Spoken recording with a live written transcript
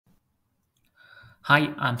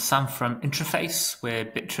Hi, I'm Sam from Interface. We're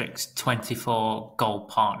Bitrix24 Gold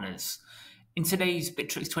Partners. In today's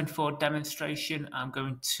Bitrix24 demonstration, I'm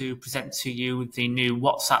going to present to you the new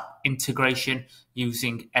WhatsApp integration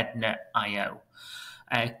using Edna.io.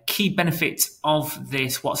 A key benefit of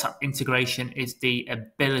this WhatsApp integration is the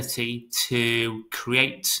ability to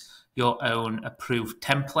create your own approved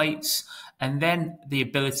templates and then the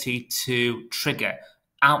ability to trigger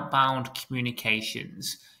outbound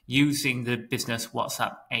communications using the business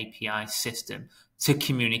WhatsApp API system to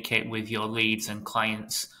communicate with your leads and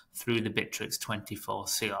clients through the Bitrix24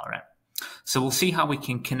 CRM. So we'll see how we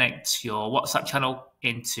can connect your WhatsApp channel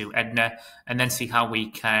into Edna and then see how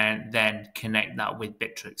we can then connect that with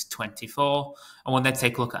Bitrix24. And we'll then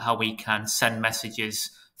take a look at how we can send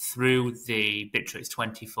messages through the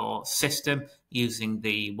Bitrix24 system using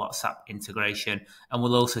the WhatsApp integration. And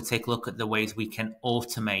we'll also take a look at the ways we can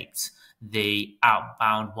automate the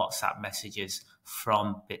outbound WhatsApp messages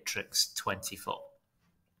from Bitrix24.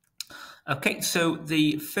 Okay, so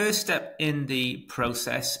the first step in the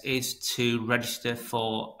process is to register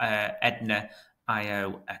for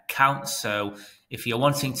Edna.io account. So if you're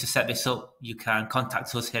wanting to set this up, you can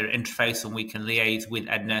contact us here at Interface and we can liaise with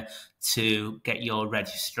Edna to get your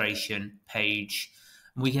registration page.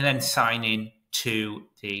 We can then sign in to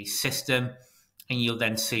the system and you'll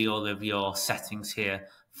then see all of your settings here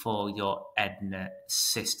for your Edna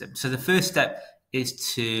system. So the first step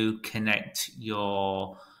is to connect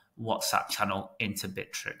your WhatsApp channel into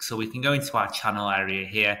Bitrix. So we can go into our channel area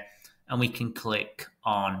here and we can click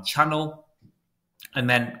on channel and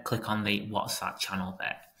then click on the WhatsApp channel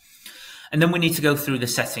there. And then we need to go through the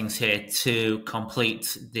settings here to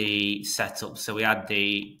complete the setup. So we add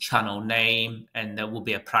the channel name and there will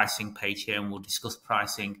be a pricing page here and we'll discuss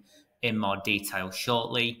pricing in more detail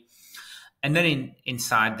shortly. And then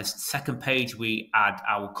inside the second page, we add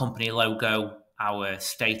our company logo, our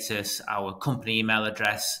status, our company email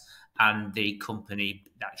address, and the company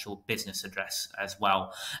actual business address as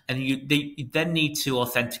well. And you then need to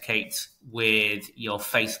authenticate with your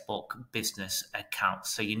Facebook business account.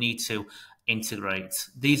 So you need to integrate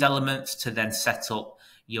these elements to then set up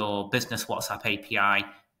your business WhatsApp API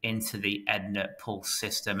into the Edna Pulse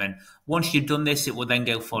system. And once you've done this, it will then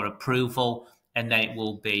go for approval and then it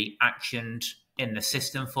will be actioned in the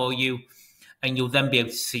system for you. And you'll then be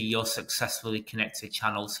able to see your successfully connected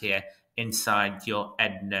channels here inside your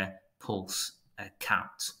Edna Pulse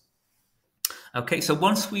account. Okay, so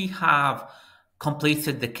once we have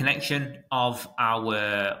completed the connection of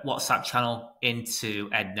our WhatsApp channel into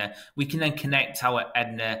Edna, we can then connect our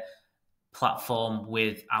Edna platform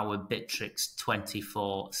with our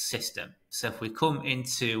Bitrix24 system. So if we come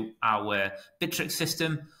into our Bitrix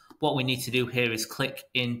system, what we need to do here is click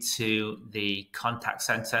into the contact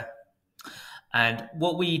center. And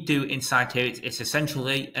what we do inside here, it's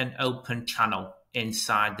essentially an open channel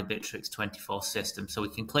inside the Bitrix24 system. So we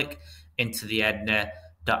can click into the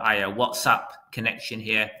Edna.io WhatsApp connection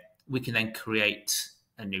here. We can then create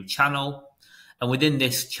a new channel. And within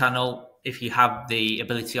this channel, if you have the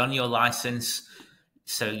ability on your license,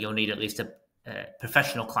 so you'll need at least a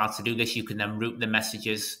professional cloud to do this, you can then route the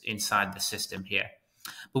messages inside the system here.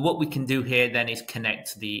 But what we can do here then is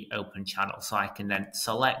connect the open channel. So I can then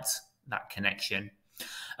select that connection.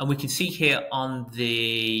 And we can see here on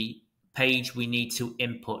the page, we need to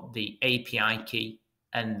input the API key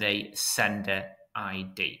and the sender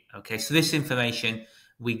ID. Okay, so this information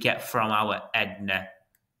we get from our Edna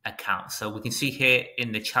account. So we can see here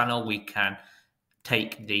in the channel, we can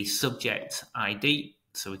take the subject ID.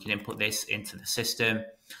 So we can input this into the system.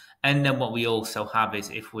 And then what we also have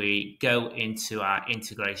is if we go into our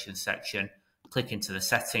integration section, click into the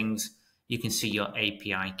settings, you can see your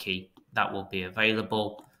API key that will be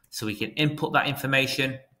available. So we can input that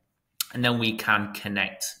information and then we can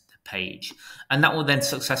connect the page. And that will then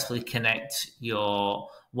successfully connect your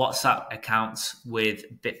WhatsApp accounts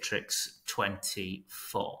with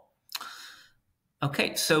Bitrix24.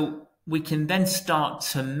 Okay, so we can then start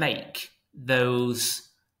to make those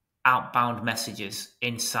outbound messages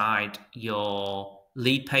inside your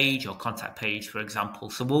lead page or contact page, for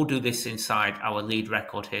example. So we'll do this inside our lead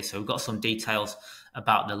record here. So we've got some details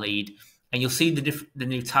about the lead. And you'll see the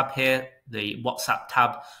new tab here, the WhatsApp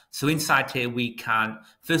tab. So inside here, we can,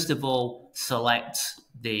 first of all, select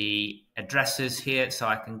the addresses here. So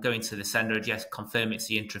I can go into the sender address, confirm it's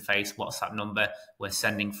the Interface WhatsApp number we're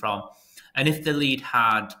sending from. And if the lead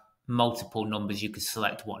had multiple numbers, you could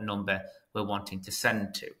select what number we're wanting to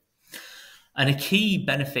send to. And a key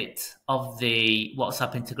benefit of the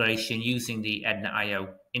WhatsApp integration using the Edna.io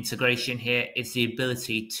integration here is the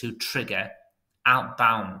ability to trigger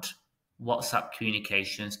outbound WhatsApp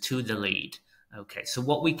communications to the lead Okay, so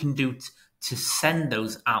what we can do to send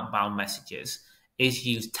those outbound messages is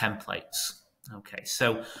use templates. Okay,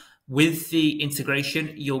 so with the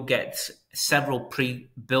integration, you'll get several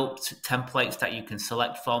pre-built templates that you can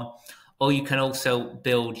select from, or you can also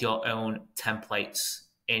build your own templates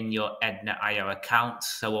in your Edna IO account.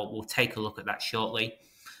 So we'll take a look at that shortly.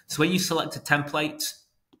 So when you select a template,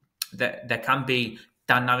 there can be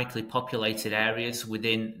dynamically populated areas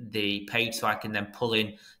within the page. So I can then pull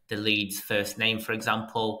in the lead's first name, for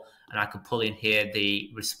example, and I could pull in here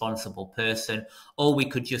the responsible person, or we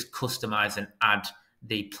could just customize and add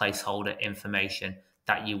the placeholder information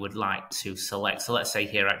that you would like to select. So let's say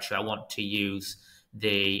here, actually, I want to use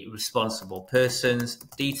the responsible person's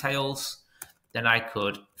details. Then I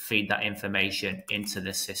could feed that information into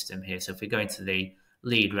the system here. So if we go into the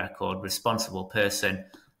lead record, responsible person,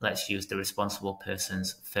 let's use the responsible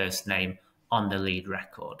person's first name on the lead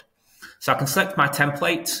record. So I can select my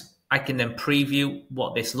template. I can then preview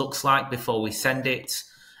what this looks like before we send it.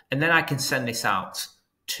 And then I can send this out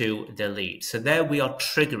to the lead. So there we are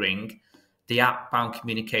triggering the outbound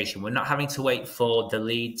communication. We're not having to wait for the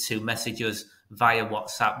lead to message us via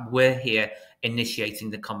WhatsApp. We're here initiating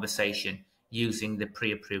the conversation using the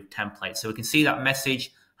pre-approved template. So we can see that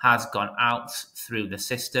message has gone out through the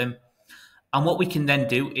system. And what we can then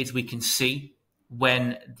do is we can see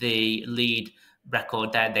when the lead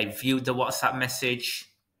record there, they viewed the WhatsApp message.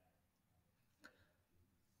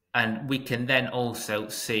 And we can then also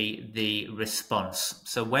see the response.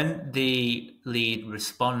 So when the lead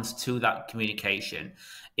responds to that communication,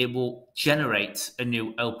 it will generate a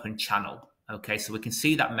new open channel. Okay, so we can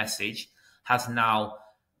see that message has now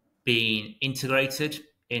been integrated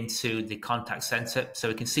into the contact center. So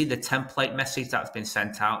we can see the template message that's been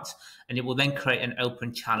sent out, and it will then create an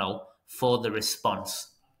open channel for the response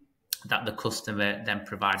that the customer then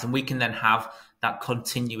provides. And we can then have that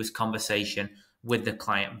continuous conversation with the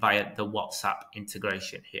client via the WhatsApp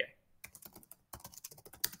integration here.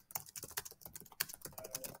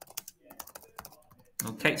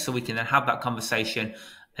 Okay, so we can then have that conversation,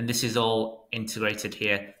 and this is all integrated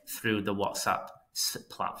here through the WhatsApp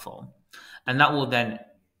platform. And that will then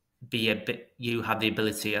be you have the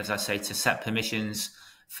ability, as I say, to set permissions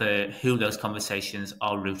for who those conversations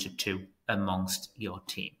are routed to amongst your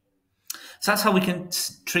team. So that's how we can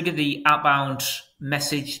trigger the outbound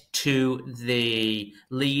message to the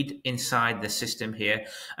lead inside the system here.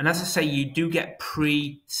 And as I say, you do get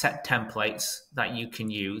pre-set templates that you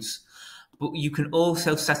can use, but you can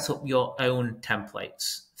also set up your own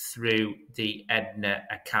templates through the Edna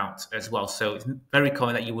account as well. So it's very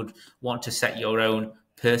common that you would want to set your own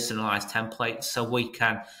personalized templates. So we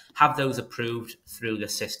can have those approved through the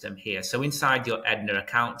system here. So inside your Edna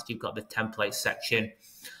account, you've got the template section.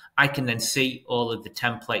 I can then see all of the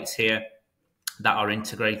templates here that are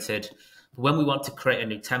integrated. When we want to create a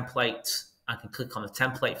new template, I can click on the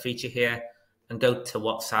template feature here and go to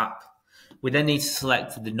WhatsApp. We then need to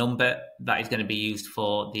select the number that is going to be used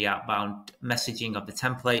for the outbound messaging of the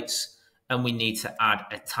templates. And we need to add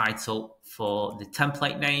a title for the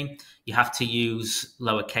template name. You have to use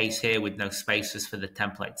lowercase here with no spaces for the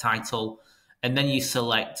template title. And then you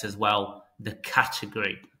select as well the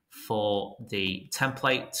category for the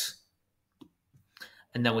template.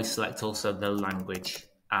 And then we select also the language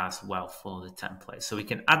as well for the template. So we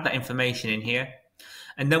can add that information in here.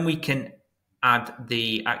 And then we can add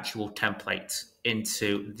the actual template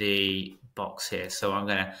into the box here. So I'm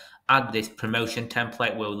going to add this promotion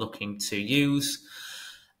template we're looking to use.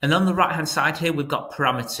 And on the right hand side here, we've got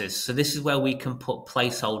parameters. So this is where we can put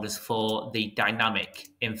placeholders for the dynamic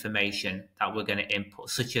information that we're going to input,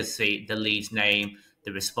 such as the lead's name,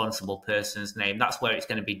 the responsible person's name. That's where it's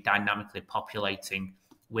going to be dynamically populating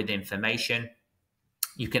with information.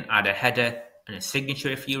 You can add a header and a signature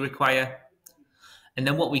if you require. And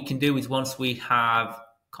then what we can do is once we have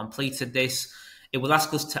completed this, it will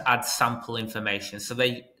ask us to add sample information. So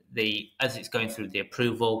as it's going through the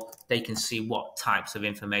approval, they can see what types of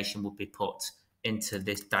information will be put into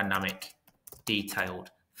this dynamic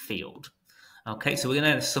detailed field. Okay, so we're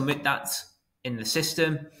going to submit that in the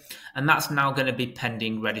system, and that's now going to be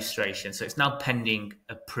pending registration. So it's now pending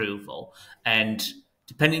approval, and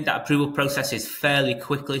depending, that approval process is fairly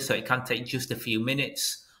quickly, so it can take just a few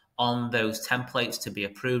minutes on those templates to be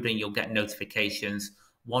approved, and you'll get notifications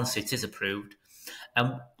once it is approved.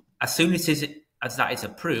 And as soon as that is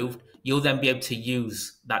approved, you'll then be able to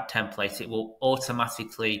use that template. It will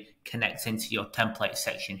automatically connect into your template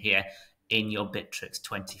section here in your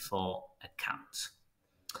Bitrix24 account.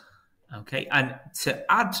 Okay, and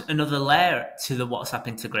to add another layer to the WhatsApp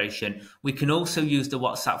integration, we can also use the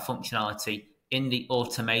WhatsApp functionality in the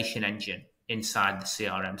automation engine inside the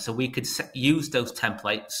CRM. So we could use those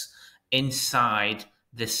templates inside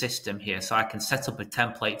the system here. So I can set up a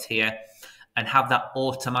template here and have that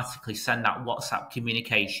automatically send out WhatsApp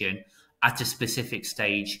communication at a specific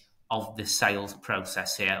stage of the sales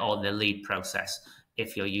process here, or the lead process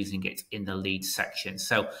if you're using it in the lead section.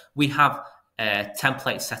 So we have a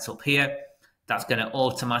template set up here that's going to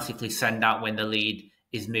automatically send out when the lead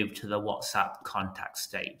is moved to the WhatsApp contact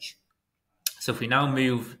stage. So if we now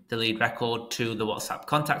move the lead record to the WhatsApp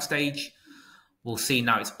contact stage, we'll see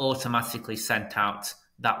now it's automatically sent out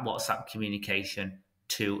that WhatsApp communication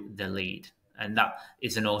to the lead. And that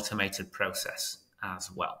is an automated process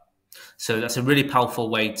as well. So that's a really powerful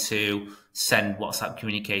way to send WhatsApp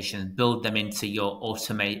communications, build them into your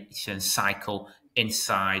automation cycle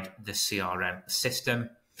inside the CRM system.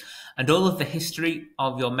 And all of the history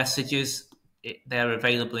of your messages, they're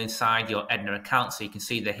available inside your Edna account. So you can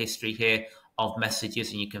see the history here of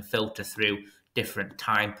messages, and you can filter through different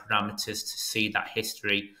time parameters to see that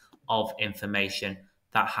history of information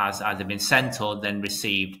that has either been sent or then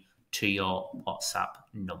received to your WhatsApp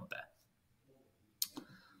number.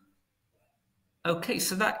 Okay,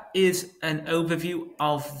 so that is an overview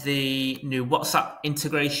of the new WhatsApp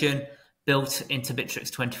integration built into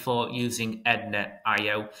Bitrix24 using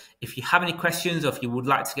Edna.io. If you have any questions, or if you would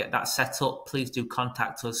like to get that set up, please do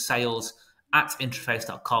contact us,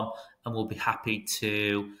 sales@interface.com, and we'll be happy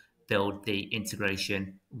to build the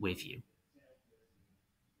integration with you.